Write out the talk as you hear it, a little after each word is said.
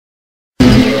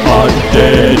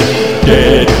dead,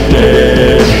 dead,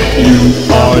 dead. You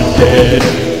are dead,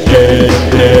 dead,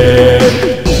 dead.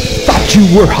 Thought you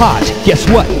were hot, guess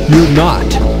what? You're not.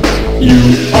 You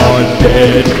are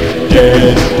dead,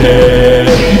 dead, dead.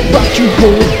 You brought your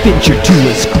whole adventure to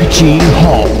a screeching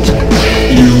halt.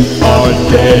 You are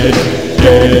dead,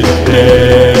 dead,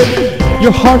 dead.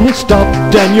 Your heart has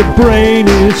stopped and your brain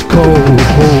is cold.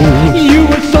 You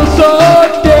were so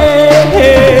dead,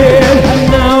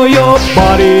 and now your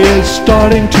body is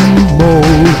starting to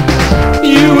mold.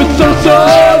 You were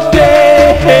so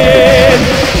dead.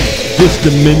 This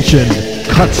dimension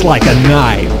cuts like a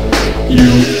knife.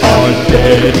 You are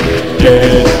dead,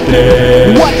 dead,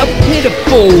 dead. What a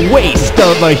pitiful waste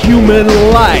of a human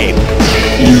life.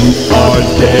 You are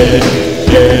dead,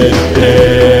 dead,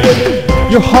 dead.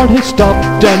 Your heart has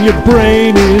stopped and your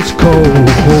brain is cold.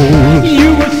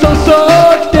 You were so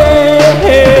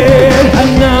dead,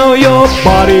 and now your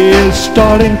body is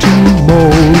starting to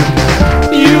mold.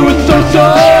 You were so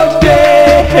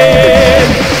dead.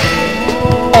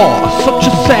 Aw, such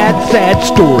a sad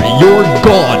story. You're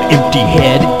gone, empty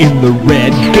head in the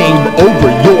red. Game over,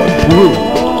 you're through.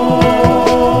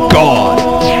 Gone.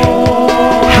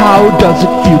 How does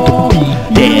it feel to be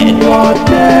dead? You are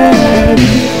dead.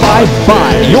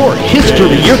 Bye-bye, your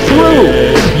history, you're through.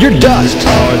 You're dust.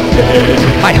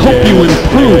 I hope you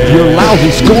improve your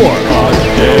lousy score.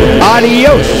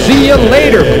 Adios, see you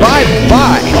later,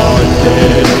 bye-bye.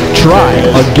 Try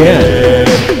again.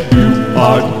 You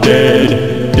are dead,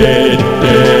 dead,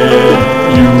 dead.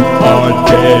 You are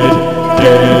dead,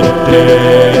 dead,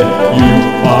 dead. You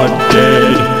are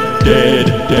dead, dead,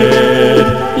 dead.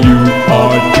 You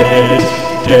are dead,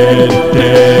 dead,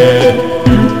 dead.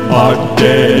 You are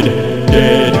dead,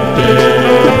 dead, dead.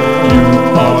 You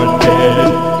are dead,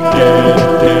 dead,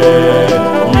 dead.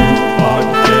 You are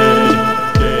dead,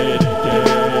 dead, dead.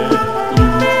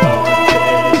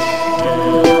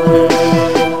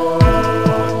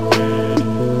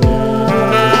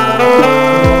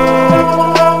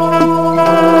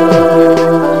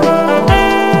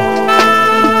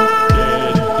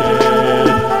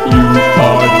 You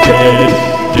are dead,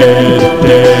 dead, dead.